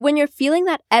When you're feeling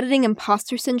that editing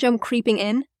imposter syndrome creeping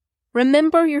in,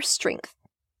 remember your strength.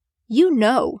 You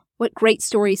know what great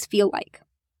stories feel like.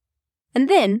 And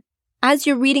then, as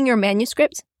you're reading your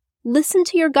manuscript, listen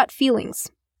to your gut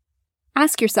feelings.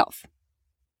 Ask yourself,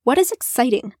 what is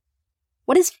exciting?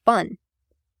 What is fun?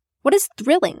 What is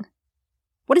thrilling?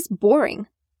 What is boring?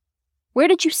 Where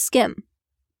did you skim?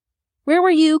 Where were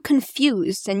you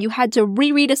confused and you had to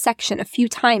reread a section a few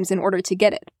times in order to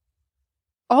get it?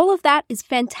 All of that is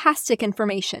fantastic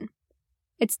information.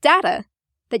 It's data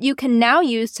that you can now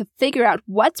use to figure out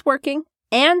what's working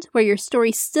and where your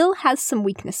story still has some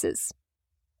weaknesses.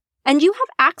 And you have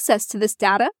access to this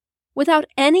data without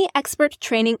any expert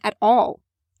training at all,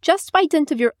 just by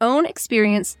dint of your own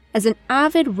experience as an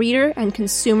avid reader and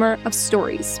consumer of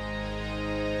stories.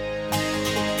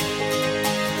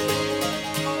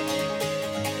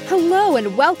 Hello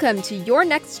and welcome to Your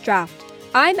Next Draft.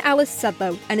 I'm Alice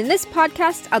Sudlow, and in this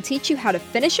podcast, I'll teach you how to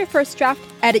finish your first draft,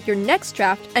 edit your next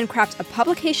draft, and craft a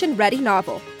publication-ready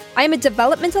novel. I am a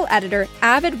developmental editor,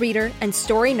 avid reader, and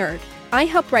story nerd. I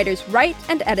help writers write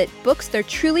and edit books they're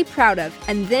truly proud of,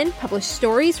 and then publish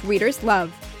stories readers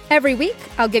love. Every week,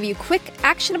 I'll give you quick,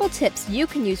 actionable tips you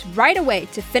can use right away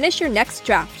to finish your next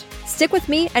draft. Stick with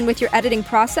me and with your editing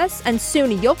process, and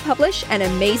soon you'll publish an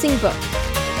amazing book.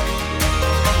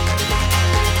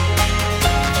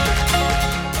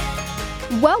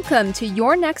 Welcome to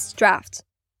Your Next Draft.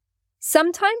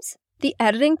 Sometimes the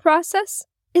editing process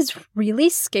is really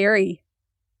scary.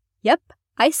 Yep,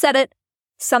 I said it.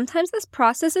 Sometimes this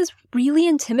process is really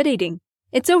intimidating.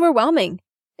 It's overwhelming.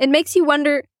 It makes you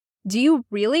wonder, do you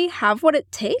really have what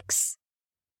it takes?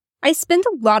 I spend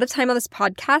a lot of time on this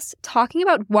podcast talking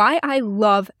about why I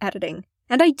love editing.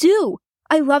 And I do.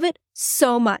 I love it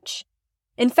so much.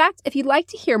 In fact, if you'd like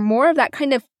to hear more of that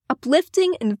kind of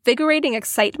uplifting, invigorating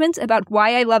excitement about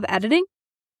why I love editing,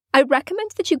 I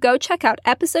recommend that you go check out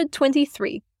episode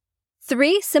 23,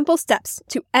 3 Simple Steps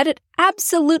to Edit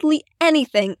Absolutely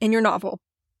Anything in Your Novel.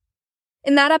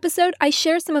 In that episode, I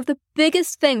share some of the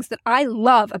biggest things that I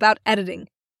love about editing,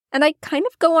 and I kind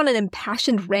of go on an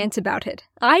impassioned rant about it.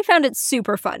 I found it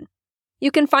super fun.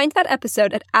 You can find that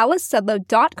episode at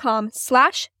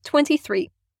alicesudlow.com/23,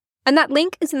 and that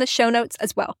link is in the show notes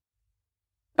as well.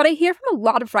 But I hear from a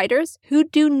lot of writers who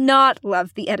do not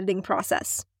love the editing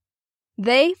process.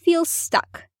 They feel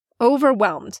stuck,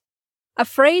 overwhelmed,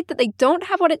 afraid that they don't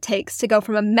have what it takes to go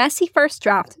from a messy first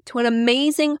draft to an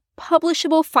amazing,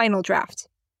 publishable final draft.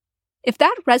 If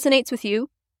that resonates with you,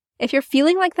 if you're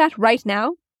feeling like that right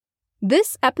now,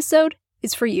 this episode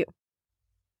is for you.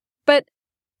 But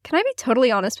can I be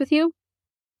totally honest with you?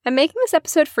 I'm making this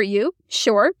episode for you,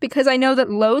 sure, because I know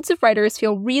that loads of writers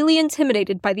feel really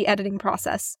intimidated by the editing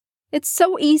process. It's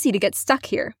so easy to get stuck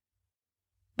here.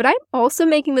 But I'm also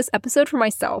making this episode for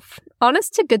myself.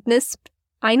 Honest to goodness,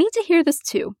 I need to hear this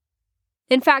too.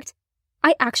 In fact,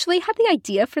 I actually had the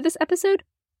idea for this episode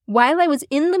while I was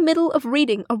in the middle of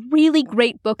reading a really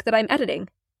great book that I'm editing.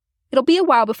 It'll be a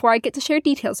while before I get to share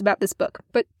details about this book,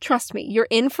 but trust me, you're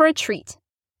in for a treat.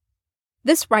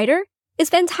 This writer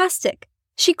is fantastic.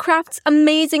 She crafts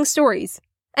amazing stories,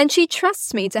 and she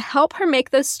trusts me to help her make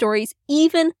those stories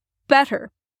even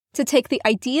better, to take the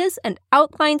ideas and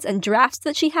outlines and drafts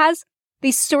that she has,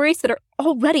 these stories that are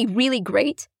already really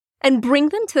great, and bring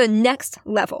them to the next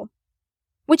level,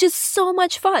 which is so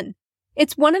much fun.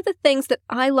 It's one of the things that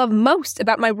I love most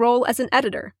about my role as an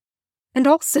editor. And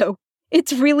also,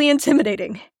 it's really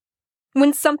intimidating.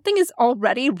 When something is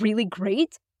already really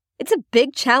great, it's a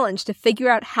big challenge to figure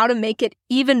out how to make it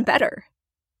even better.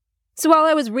 So while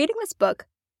I was reading this book,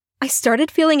 I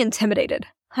started feeling intimidated.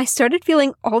 I started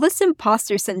feeling all this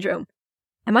imposter syndrome.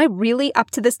 Am I really up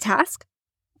to this task?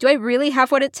 Do I really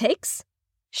have what it takes?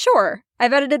 Sure,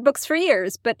 I've edited books for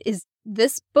years, but is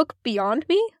this book beyond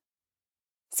me?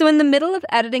 So in the middle of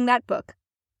editing that book,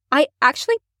 I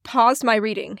actually paused my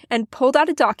reading and pulled out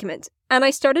a document, and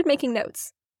I started making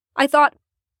notes. I thought,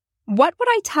 what would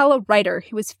I tell a writer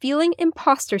who was feeling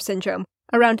imposter syndrome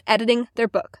around editing their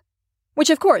book? Which,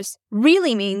 of course,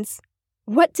 really means,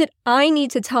 what did I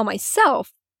need to tell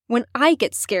myself when I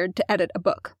get scared to edit a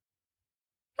book?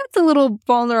 That's a little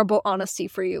vulnerable honesty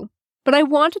for you, but I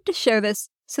wanted to share this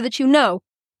so that you know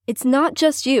it's not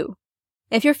just you.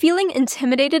 If you're feeling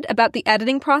intimidated about the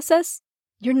editing process,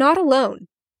 you're not alone.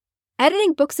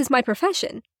 Editing books is my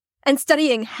profession, and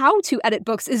studying how to edit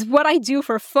books is what I do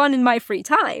for fun in my free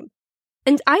time.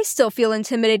 And I still feel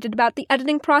intimidated about the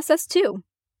editing process too.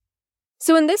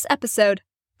 So in this episode,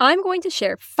 I'm going to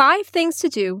share 5 things to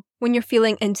do when you're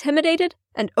feeling intimidated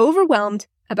and overwhelmed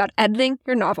about editing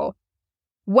your novel.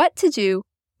 What to do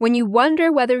when you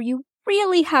wonder whether you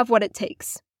really have what it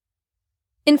takes.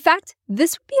 In fact,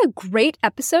 this would be a great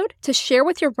episode to share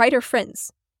with your writer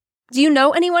friends. Do you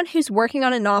know anyone who's working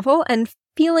on a novel and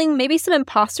feeling maybe some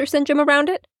imposter syndrome around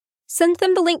it? Send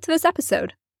them the link to this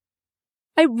episode.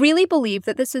 I really believe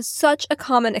that this is such a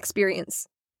common experience.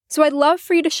 So I'd love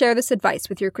for you to share this advice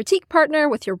with your critique partner,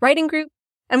 with your writing group,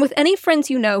 and with any friends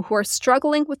you know who are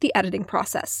struggling with the editing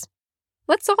process.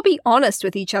 Let's all be honest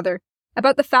with each other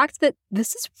about the fact that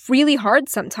this is really hard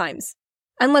sometimes.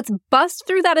 And let's bust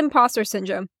through that imposter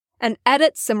syndrome and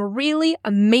edit some really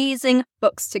amazing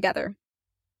books together.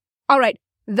 All right,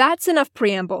 that's enough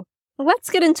preamble. Let's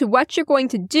get into what you're going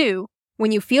to do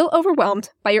when you feel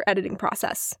overwhelmed by your editing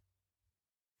process.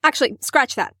 Actually,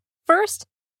 scratch that. First,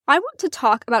 I want to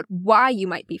talk about why you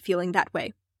might be feeling that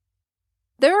way.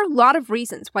 There are a lot of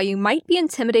reasons why you might be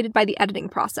intimidated by the editing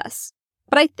process,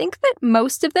 but I think that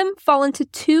most of them fall into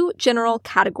two general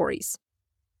categories.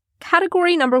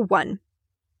 Category number 1.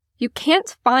 You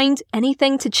can't find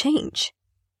anything to change.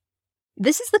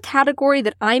 This is the category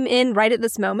that I'm in right at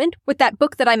this moment with that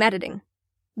book that I'm editing.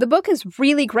 The book is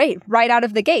really great right out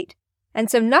of the gate, and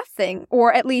so nothing,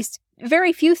 or at least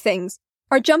very few things,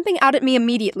 are jumping out at me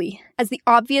immediately as the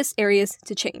obvious areas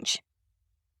to change.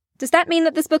 Does that mean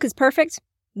that this book is perfect?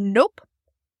 Nope.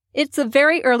 It's a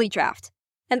very early draft,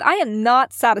 and I am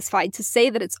not satisfied to say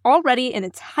that it's already in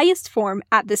its highest form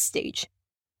at this stage.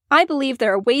 I believe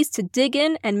there are ways to dig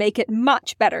in and make it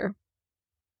much better.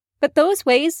 But those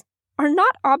ways are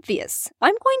not obvious.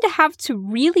 I'm going to have to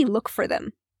really look for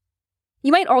them.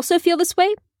 You might also feel this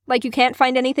way, like you can't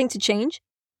find anything to change,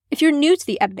 if you're new to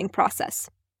the editing process.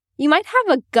 You might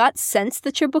have a gut sense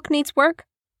that your book needs work,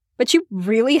 but you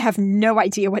really have no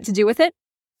idea what to do with it.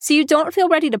 So you don't feel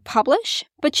ready to publish,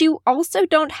 but you also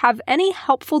don't have any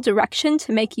helpful direction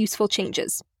to make useful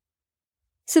changes.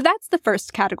 So that's the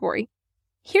first category.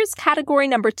 Here's category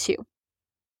number 2.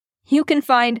 You can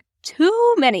find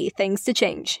too many things to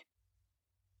change.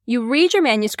 You read your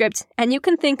manuscript and you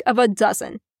can think of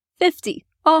 12, 50,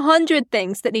 100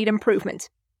 things that need improvement,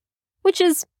 which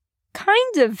is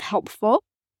kind of helpful.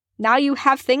 Now you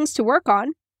have things to work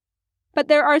on. But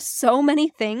there are so many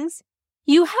things,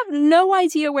 you have no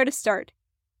idea where to start.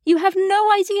 You have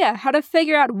no idea how to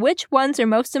figure out which ones are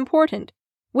most important,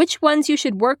 which ones you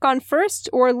should work on first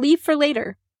or leave for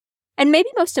later. And maybe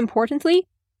most importantly,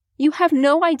 you have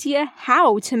no idea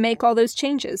how to make all those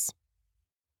changes.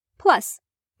 Plus,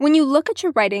 when you look at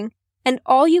your writing and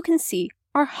all you can see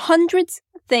are hundreds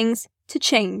of things to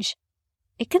change,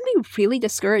 it can be really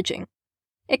discouraging.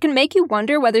 It can make you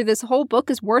wonder whether this whole book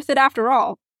is worth it after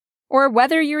all, or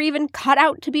whether you're even cut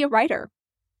out to be a writer.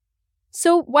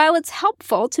 So while it's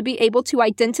helpful to be able to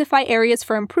identify areas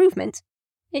for improvement,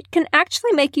 it can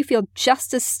actually make you feel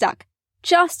just as stuck,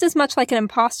 just as much like an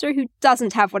imposter who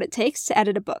doesn't have what it takes to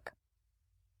edit a book.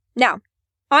 Now,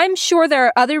 I'm sure there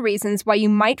are other reasons why you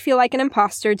might feel like an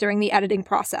imposter during the editing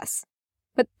process,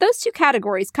 but those two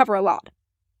categories cover a lot.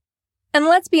 And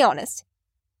let's be honest,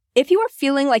 if you are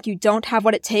feeling like you don't have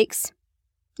what it takes,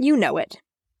 you know it.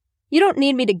 You don't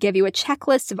need me to give you a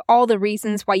checklist of all the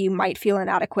reasons why you might feel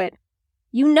inadequate.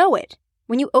 You know it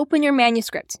when you open your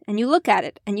manuscript and you look at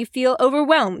it and you feel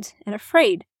overwhelmed and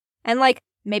afraid, and like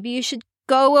maybe you should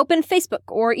go open Facebook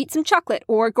or eat some chocolate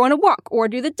or go on a walk or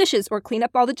do the dishes or clean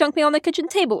up all the junk mail on the kitchen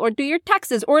table or do your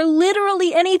taxes or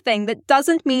literally anything that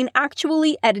doesn't mean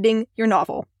actually editing your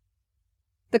novel.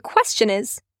 The question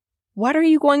is, what are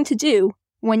you going to do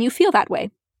when you feel that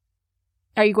way?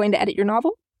 Are you going to edit your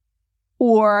novel?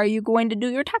 Or are you going to do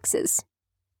your taxes?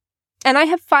 And I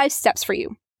have 5 steps for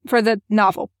you, for the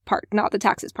novel part, not the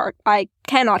taxes part. I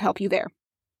cannot help you there.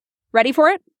 Ready for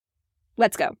it?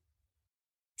 Let's go.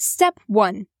 Step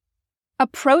 1.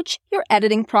 Approach your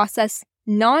editing process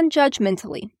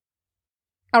non-judgmentally.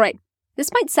 All right,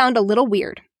 this might sound a little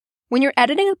weird. When you're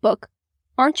editing a book,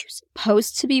 aren't you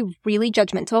supposed to be really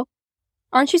judgmental?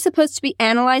 Aren't you supposed to be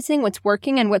analyzing what's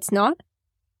working and what's not?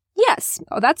 Yes,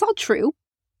 that's all true.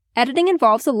 Editing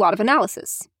involves a lot of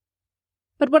analysis.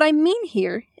 But what I mean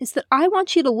here is that I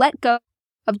want you to let go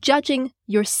of judging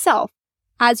yourself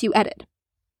as you edit.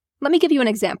 Let me give you an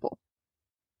example.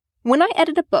 When I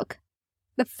edit a book,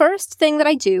 the first thing that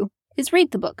I do is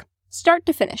read the book, start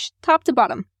to finish, top to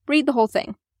bottom, read the whole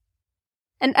thing.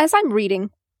 And as I'm reading,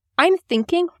 I'm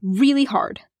thinking really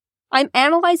hard. I'm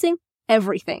analyzing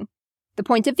everything. The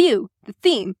point of view, the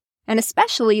theme, and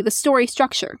especially the story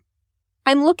structure.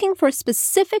 I'm looking for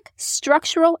specific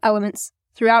structural elements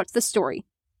throughout the story.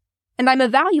 And I'm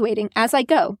evaluating as I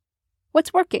go.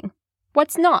 What's working?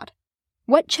 What's not?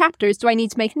 What chapters do I need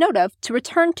to make note of to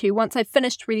return to once I've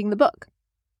finished reading the book?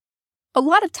 A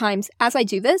lot of times, as I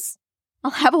do this,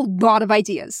 I'll have a lot of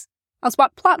ideas. I'll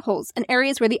spot plot holes and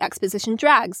areas where the exposition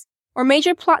drags, or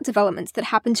major plot developments that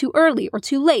happen too early or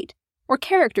too late, or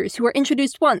characters who are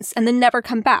introduced once and then never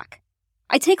come back.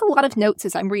 I take a lot of notes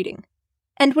as I'm reading.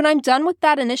 And when I'm done with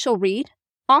that initial read,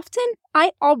 often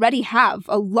I already have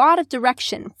a lot of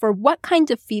direction for what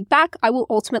kind of feedback I will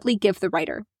ultimately give the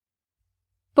writer.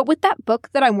 But with that book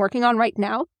that I'm working on right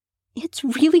now, it's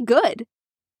really good.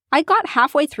 I got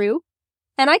halfway through,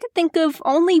 and I could think of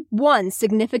only one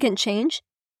significant change,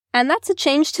 and that's a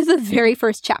change to the very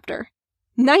first chapter.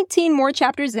 19 more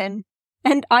chapters in,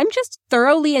 and I'm just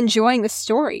thoroughly enjoying the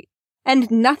story,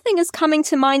 and nothing is coming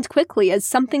to mind quickly as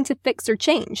something to fix or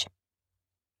change.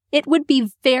 It would be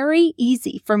very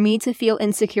easy for me to feel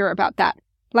insecure about that,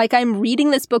 like I'm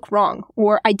reading this book wrong,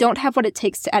 or I don't have what it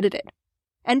takes to edit it.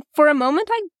 And for a moment,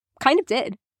 I kind of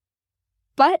did.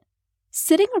 But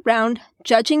sitting around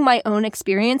judging my own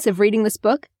experience of reading this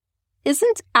book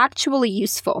isn't actually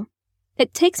useful.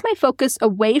 It takes my focus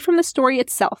away from the story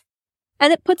itself,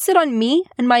 and it puts it on me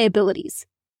and my abilities.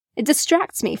 It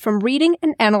distracts me from reading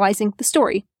and analyzing the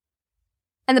story.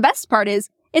 And the best part is,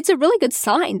 it's a really good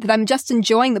sign that I'm just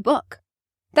enjoying the book.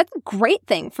 That's a great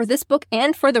thing for this book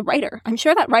and for the writer. I'm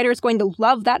sure that writer is going to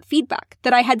love that feedback,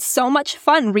 that I had so much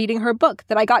fun reading her book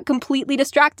that I got completely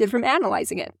distracted from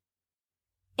analyzing it.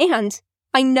 And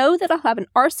I know that I'll have an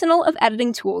arsenal of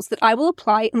editing tools that I will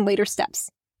apply in later steps.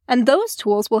 And those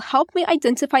tools will help me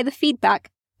identify the feedback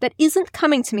that isn't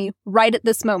coming to me right at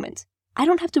this moment. I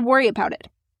don't have to worry about it.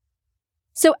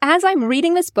 So as I'm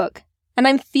reading this book, and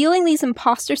I'm feeling these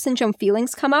imposter syndrome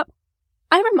feelings come up,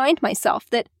 I remind myself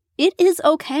that it is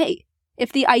okay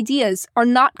if the ideas are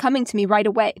not coming to me right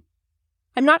away.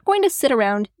 I'm not going to sit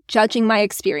around judging my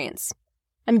experience.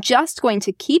 I'm just going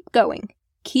to keep going,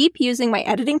 keep using my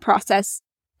editing process,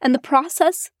 and the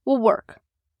process will work.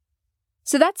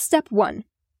 So that's step 1.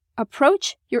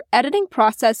 Approach your editing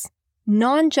process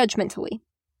non-judgmentally.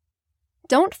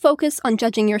 Don't focus on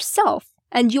judging yourself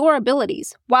and your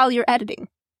abilities while you're editing.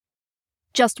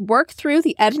 Just work through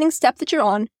the editing step that you're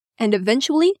on, and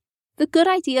eventually, the good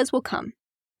ideas will come.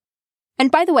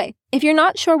 And by the way, if you're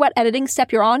not sure what editing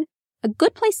step you're on, a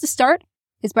good place to start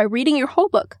is by reading your whole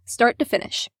book, start to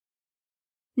finish.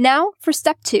 Now for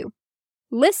step 2.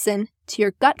 Listen to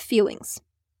your gut feelings.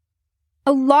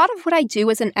 A lot of what I do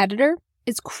as an editor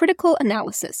is critical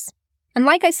analysis. And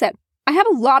like I said, I have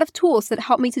a lot of tools that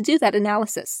help me to do that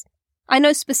analysis. I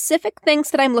know specific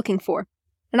things that I'm looking for,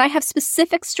 and I have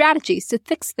specific strategies to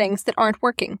fix things that aren't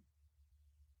working.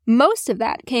 Most of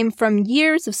that came from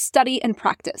years of study and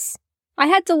practice. I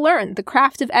had to learn the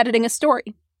craft of editing a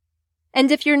story.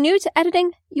 And if you're new to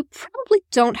editing, you probably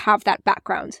don't have that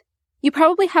background. You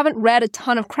probably haven't read a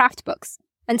ton of craft books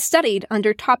and studied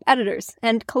under top editors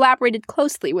and collaborated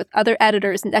closely with other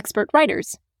editors and expert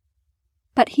writers.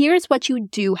 But here's what you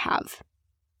do have: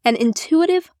 an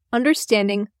intuitive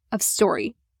understanding of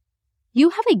story.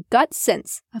 You have a gut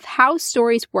sense of how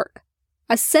stories work,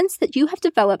 a sense that you have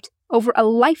developed over a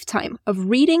lifetime of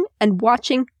reading and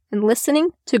watching and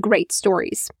listening to great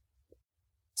stories.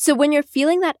 So when you're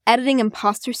feeling that editing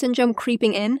imposter syndrome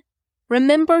creeping in,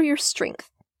 remember your strength.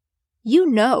 You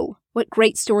know what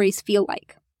great stories feel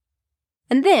like.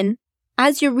 And then,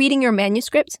 as you're reading your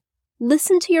manuscript,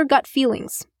 listen to your gut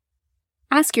feelings.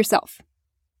 Ask yourself,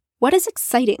 what is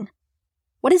exciting?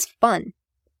 What is fun?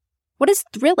 What is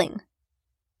thrilling?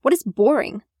 What is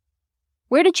boring?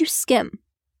 Where did you skim?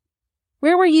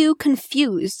 Where were you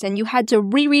confused and you had to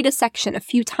reread a section a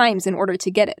few times in order to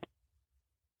get it?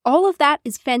 All of that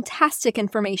is fantastic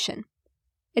information.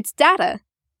 It's data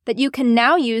that you can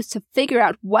now use to figure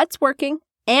out what's working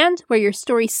and where your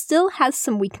story still has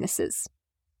some weaknesses.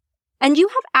 And you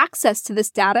have access to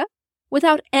this data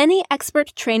without any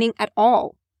expert training at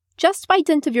all, just by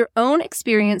dint of your own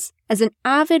experience as an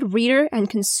avid reader and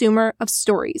consumer of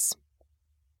stories.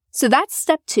 So that's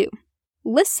step 2.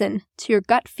 Listen to your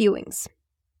gut feelings.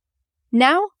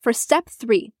 Now for step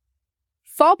 3.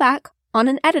 Fall back on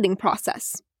an editing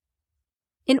process.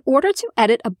 In order to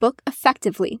edit a book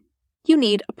effectively, you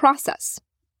need a process.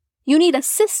 You need a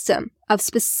system of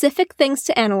specific things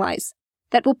to analyze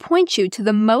that will point you to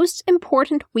the most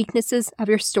important weaknesses of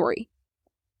your story.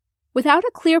 Without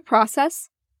a clear process,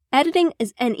 editing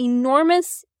is an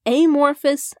enormous,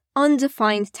 amorphous,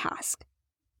 undefined task.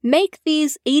 Make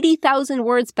these 80,000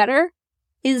 words better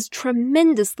is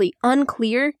tremendously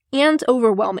unclear and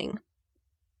overwhelming.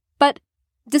 But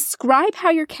describe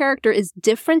how your character is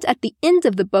different at the end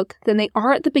of the book than they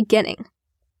are at the beginning.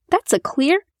 That's a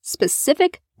clear,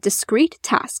 specific, discrete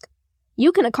task.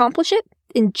 You can accomplish it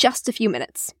in just a few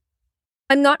minutes.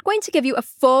 I'm not going to give you a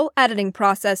full editing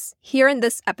process here in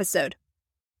this episode.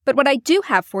 But what I do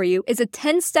have for you is a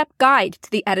 10-step guide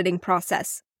to the editing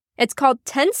process. It's called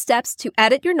 10 Steps to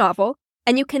Edit Your Novel,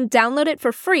 and you can download it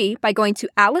for free by going to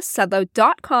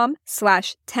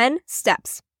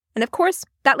alicesudlow.com/10steps. And of course,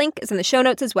 that link is in the show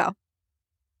notes as well.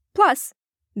 Plus,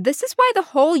 this is why the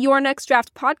whole Your Next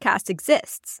Draft podcast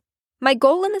exists. My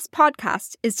goal in this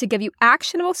podcast is to give you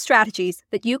actionable strategies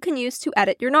that you can use to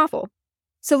edit your novel.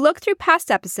 So look through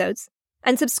past episodes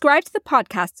and subscribe to the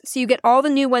podcast so you get all the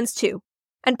new ones too,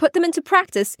 and put them into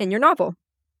practice in your novel.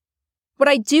 What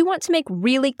I do want to make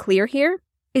really clear here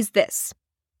is this.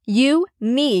 You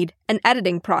need an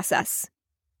editing process.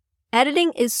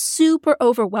 Editing is super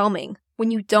overwhelming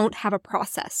when you don't have a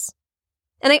process.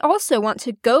 And I also want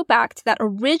to go back to that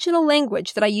original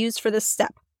language that I used for this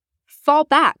step. Fall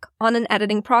back on an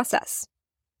editing process.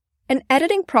 An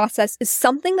editing process is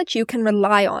something that you can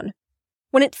rely on.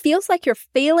 When it feels like you're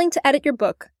failing to edit your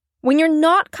book, when you're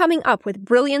not coming up with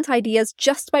brilliant ideas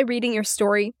just by reading your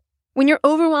story, when you're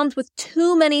overwhelmed with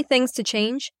too many things to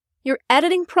change, your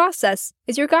editing process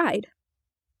is your guide.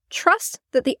 Trust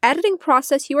that the editing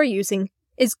process you are using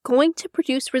is going to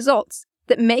produce results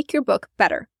that make your book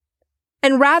better.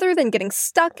 And rather than getting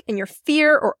stuck in your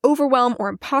fear or overwhelm or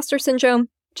imposter syndrome,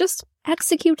 just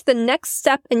execute the next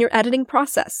step in your editing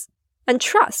process and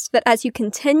trust that as you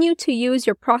continue to use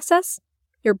your process,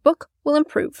 your book will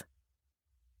improve.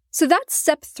 So that's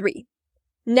step 3.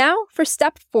 Now for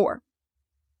step 4.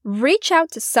 Reach out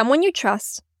to someone you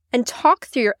trust and talk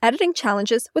through your editing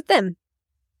challenges with them.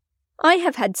 I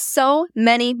have had so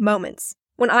many moments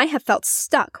when I have felt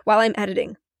stuck while I'm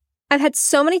editing. I've had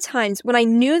so many times when I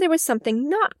knew there was something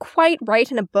not quite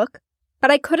right in a book,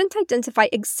 but I couldn't identify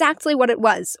exactly what it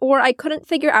was, or I couldn't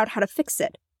figure out how to fix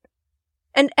it.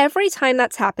 And every time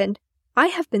that's happened, I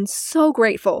have been so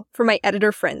grateful for my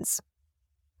editor friends.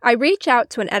 I reach out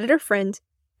to an editor friend,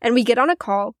 and we get on a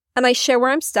call, and I share where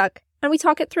I'm stuck, and we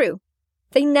talk it through.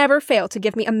 They never fail to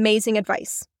give me amazing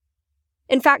advice.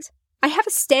 In fact, I have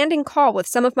a standing call with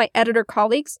some of my editor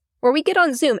colleagues where we get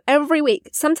on Zoom every week,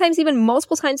 sometimes even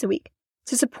multiple times a week,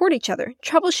 to support each other,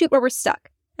 troubleshoot where we're stuck,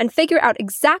 and figure out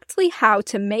exactly how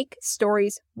to make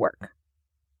stories work.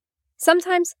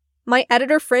 Sometimes my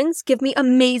editor friends give me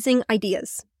amazing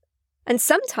ideas. And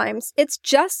sometimes it's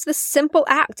just the simple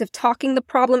act of talking the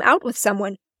problem out with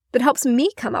someone that helps me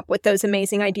come up with those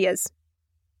amazing ideas.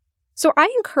 So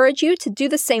I encourage you to do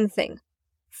the same thing.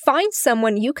 Find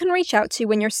someone you can reach out to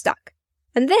when you're stuck.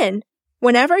 And then,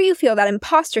 whenever you feel that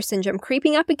imposter syndrome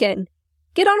creeping up again,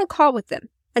 get on a call with them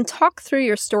and talk through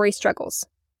your story struggles.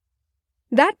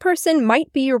 That person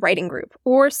might be your writing group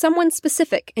or someone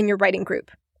specific in your writing group.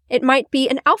 It might be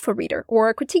an alpha reader or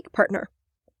a critique partner.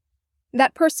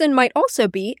 That person might also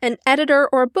be an editor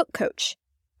or a book coach.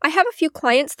 I have a few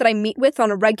clients that I meet with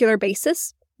on a regular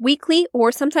basis, weekly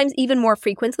or sometimes even more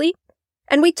frequently,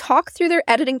 and we talk through their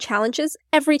editing challenges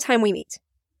every time we meet.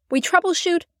 We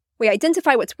troubleshoot, we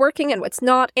identify what's working and what's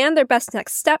not and their best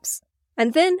next steps,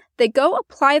 and then they go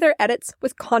apply their edits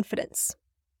with confidence.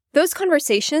 Those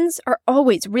conversations are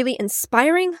always really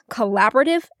inspiring,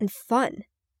 collaborative, and fun.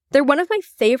 They're one of my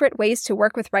favorite ways to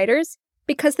work with writers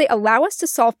because they allow us to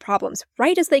solve problems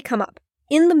right as they come up,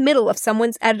 in the middle of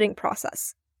someone's editing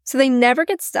process, so they never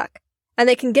get stuck and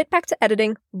they can get back to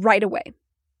editing right away.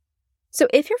 So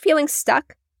if you're feeling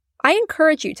stuck, I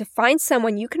encourage you to find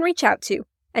someone you can reach out to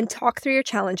and talk through your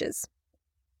challenges.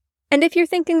 And if you're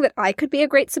thinking that I could be a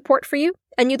great support for you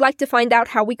and you'd like to find out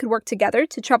how we could work together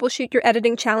to troubleshoot your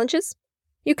editing challenges,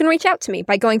 you can reach out to me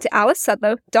by going to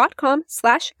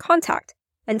alicesudlow.com/contact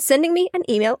and sending me an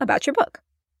email about your book.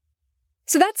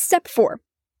 So that's step 4.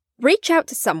 Reach out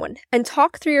to someone and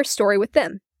talk through your story with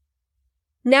them.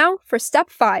 Now for step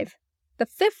 5, the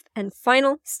 5th and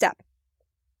final step.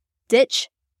 Ditch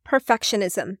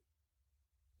perfectionism.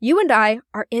 You and I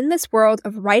are in this world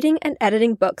of writing and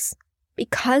editing books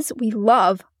because we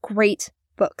love great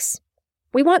books.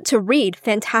 We want to read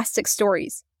fantastic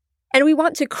stories, and we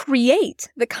want to create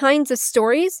the kinds of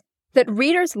stories that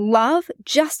readers love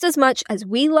just as much as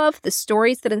we love the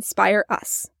stories that inspire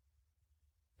us.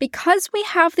 Because we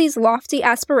have these lofty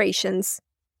aspirations,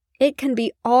 it can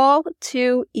be all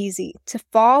too easy to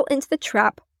fall into the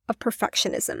trap of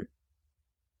perfectionism.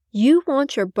 You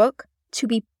want your book to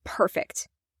be perfect.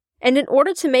 And in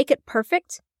order to make it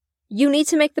perfect, you need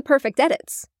to make the perfect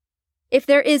edits. If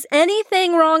there is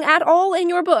anything wrong at all in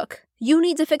your book, you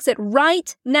need to fix it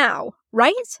right now,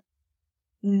 right?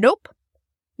 Nope.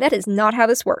 That is not how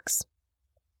this works.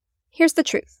 Here's the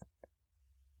truth.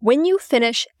 When you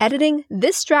finish editing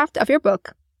this draft of your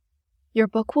book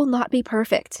will not be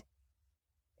perfect.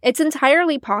 It's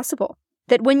entirely possible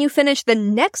that when you finish the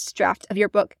next draft of your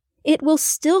book, it will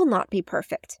still not be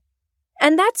perfect.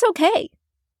 And that's okay.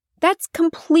 That's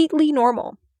completely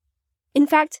normal. In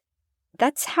fact,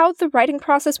 that's how the writing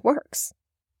process works.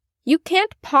 You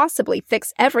can't possibly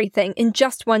fix everything in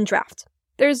just one draft.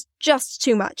 There's just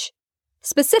too much.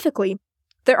 Specifically,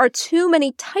 there are too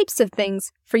many types of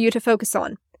things for you to focus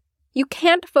on. You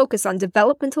can't focus on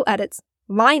developmental edits,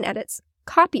 line edits,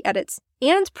 copy edits,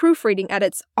 and proofreading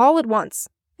edits all at once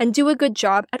and do a good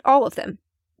job at all of them.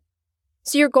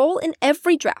 So your goal in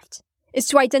every draft is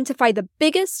to identify the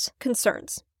biggest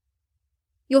concerns.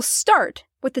 You'll start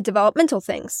with the developmental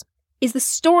things. Is the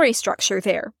story structure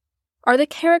there? Are the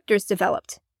characters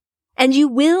developed? And you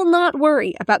will not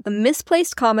worry about the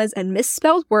misplaced commas and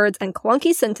misspelled words and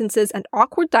clunky sentences and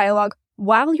awkward dialogue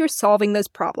while you're solving those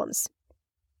problems.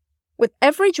 With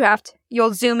every draft,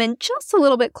 you'll zoom in just a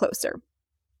little bit closer.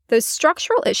 Those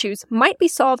structural issues might be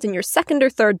solved in your second or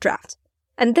third draft,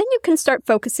 and then you can start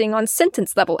focusing on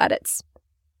sentence-level edits.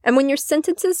 And when your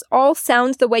sentences all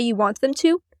sound the way you want them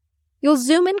to, you'll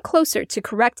zoom in closer to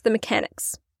correct the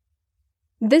mechanics.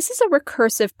 This is a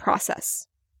recursive process.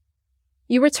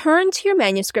 You return to your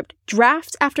manuscript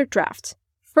draft after draft,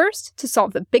 first to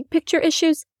solve the big picture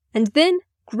issues, and then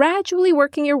gradually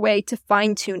working your way to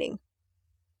fine-tuning.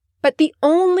 But the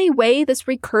only way this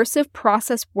recursive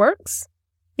process works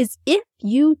is if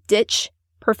you ditch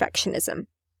perfectionism.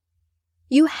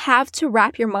 You have to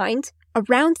wrap your mind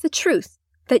around the truth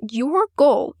that your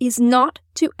goal is not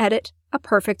to edit a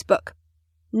perfect book.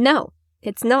 No,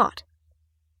 it's not.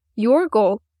 Your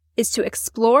goal is to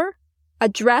explore,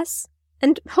 address,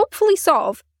 and hopefully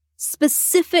solve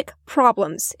specific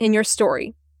problems in your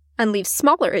story and leave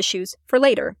smaller issues for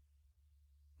later.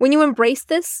 When you embrace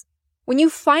this, when you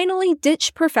finally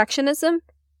ditch perfectionism,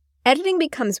 editing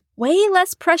becomes way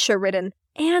less pressure-ridden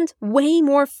and way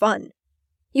more fun.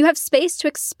 You have space to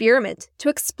experiment, to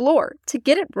explore, to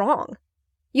get it wrong.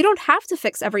 You don't have to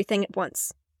fix everything at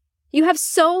once. You have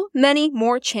so many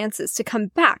more chances to come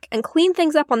back and clean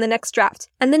things up on the next draft,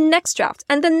 and the next draft,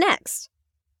 and the next.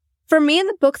 For me in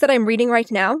the book that I'm reading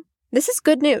right now, this is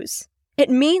good news. It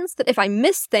means that if I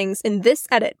miss things in this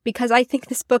edit because I think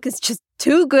this book is just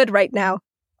too good right now,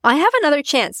 I have another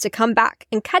chance to come back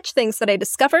and catch things that I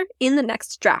discover in the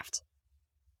next draft.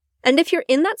 And if you're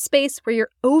in that space where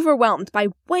you're overwhelmed by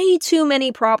way too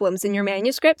many problems in your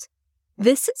manuscript,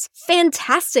 this is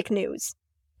fantastic news.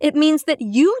 It means that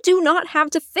you do not have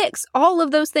to fix all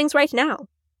of those things right now.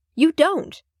 You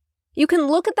don't. You can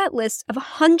look at that list of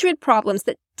 100 problems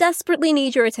that desperately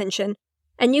need your attention,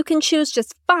 and you can choose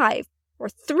just 5 or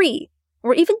 3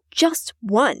 or even just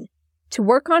 1 to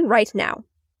work on right now.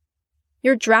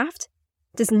 Your draft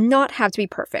does not have to be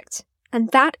perfect, and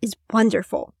that is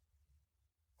wonderful.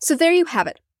 So there you have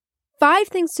it. 5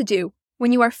 things to do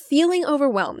when you are feeling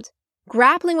overwhelmed,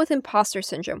 grappling with imposter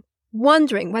syndrome,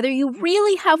 wondering whether you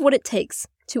really have what it takes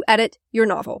to edit your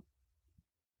novel.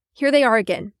 Here they are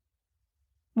again.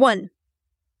 1.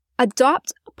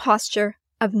 Adopt a posture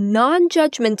of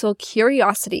non-judgmental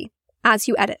curiosity as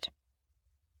you edit.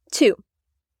 2.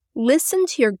 Listen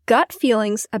to your gut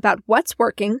feelings about what's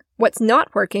working, what's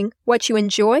not working, what you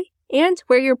enjoy, and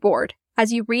where you're bored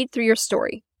as you read through your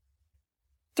story.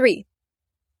 3.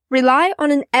 Rely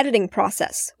on an editing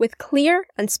process with clear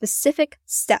and specific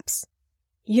steps.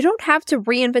 You don't have to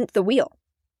reinvent the wheel.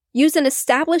 Use an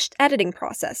established editing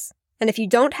process. And if you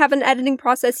don't have an editing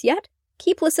process yet,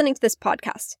 keep listening to this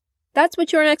podcast. That's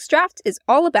what your next draft is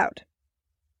all about.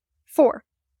 4.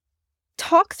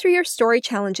 Talk through your story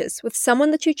challenges with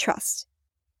someone that you trust.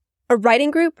 A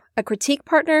writing group, a critique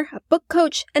partner, a book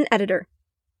coach, an editor.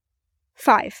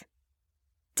 5.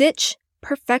 Ditch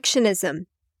perfectionism.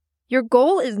 Your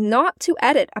goal is not to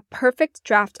edit a perfect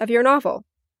draft of your novel.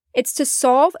 It's to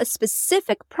solve a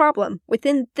specific problem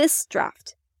within this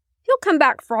draft. You'll come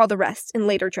back for all the rest in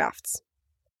later drafts.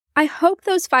 I hope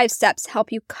those 5 steps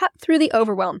help you cut through the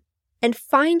overwhelm and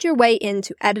find your way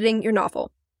into editing your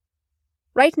novel.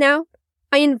 Right now,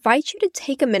 I invite you to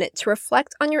take a minute to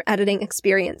reflect on your editing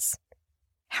experience.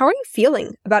 How are you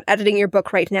feeling about editing your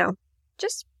book right now?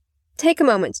 Just take a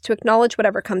moment to acknowledge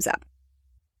whatever comes up.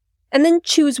 And then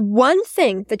choose one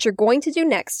thing that you're going to do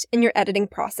next in your editing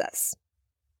process.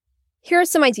 Here are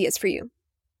some ideas for you.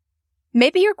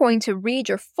 Maybe you're going to read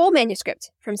your full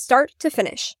manuscript from start to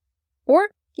finish. Or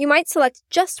you might select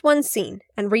just one scene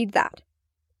and read that.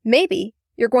 Maybe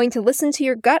you're going to listen to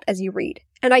your gut as you read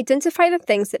and identify the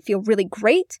things that feel really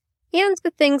great and the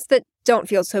things that don't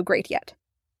feel so great yet.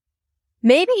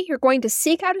 Maybe you're going to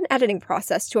seek out an editing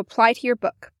process to apply to your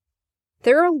book.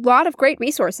 There are a lot of great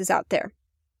resources out there.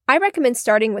 I recommend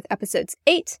starting with episodes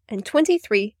 8 and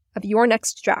 23 of Your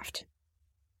Next Draft.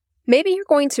 Maybe you're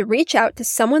going to reach out to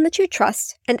someone that you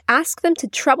trust and ask them to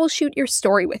troubleshoot your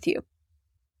story with you.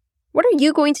 What are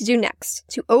you going to do next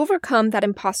to overcome that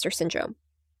imposter syndrome?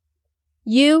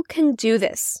 You can do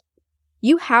this.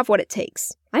 You have what it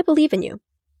takes. I believe in you.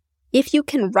 If you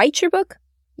can write your book,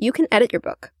 you can edit your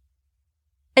book.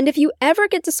 And if you ever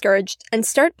get discouraged and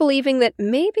start believing that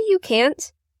maybe you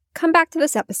can't, come back to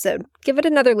this episode, give it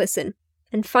another listen,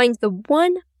 and find the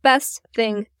one best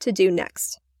thing to do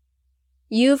next.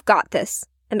 You've got this,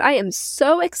 and I am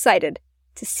so excited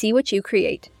to see what you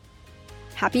create.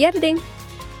 Happy editing!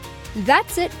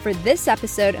 That's it for this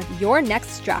episode of Your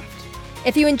Next Draft.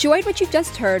 If you enjoyed what you've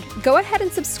just heard, go ahead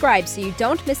and subscribe so you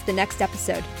don't miss the next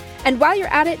episode. And while you're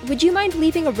at it, would you mind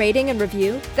leaving a rating and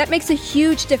review? That makes a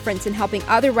huge difference in helping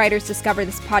other writers discover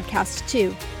this podcast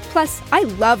too. Plus, I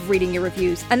love reading your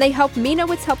reviews, and they help me know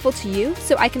what's helpful to you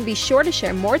so I can be sure to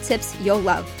share more tips you'll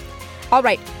love. All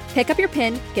right, pick up your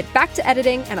pen, get back to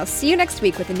editing, and I'll see you next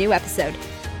week with a new episode.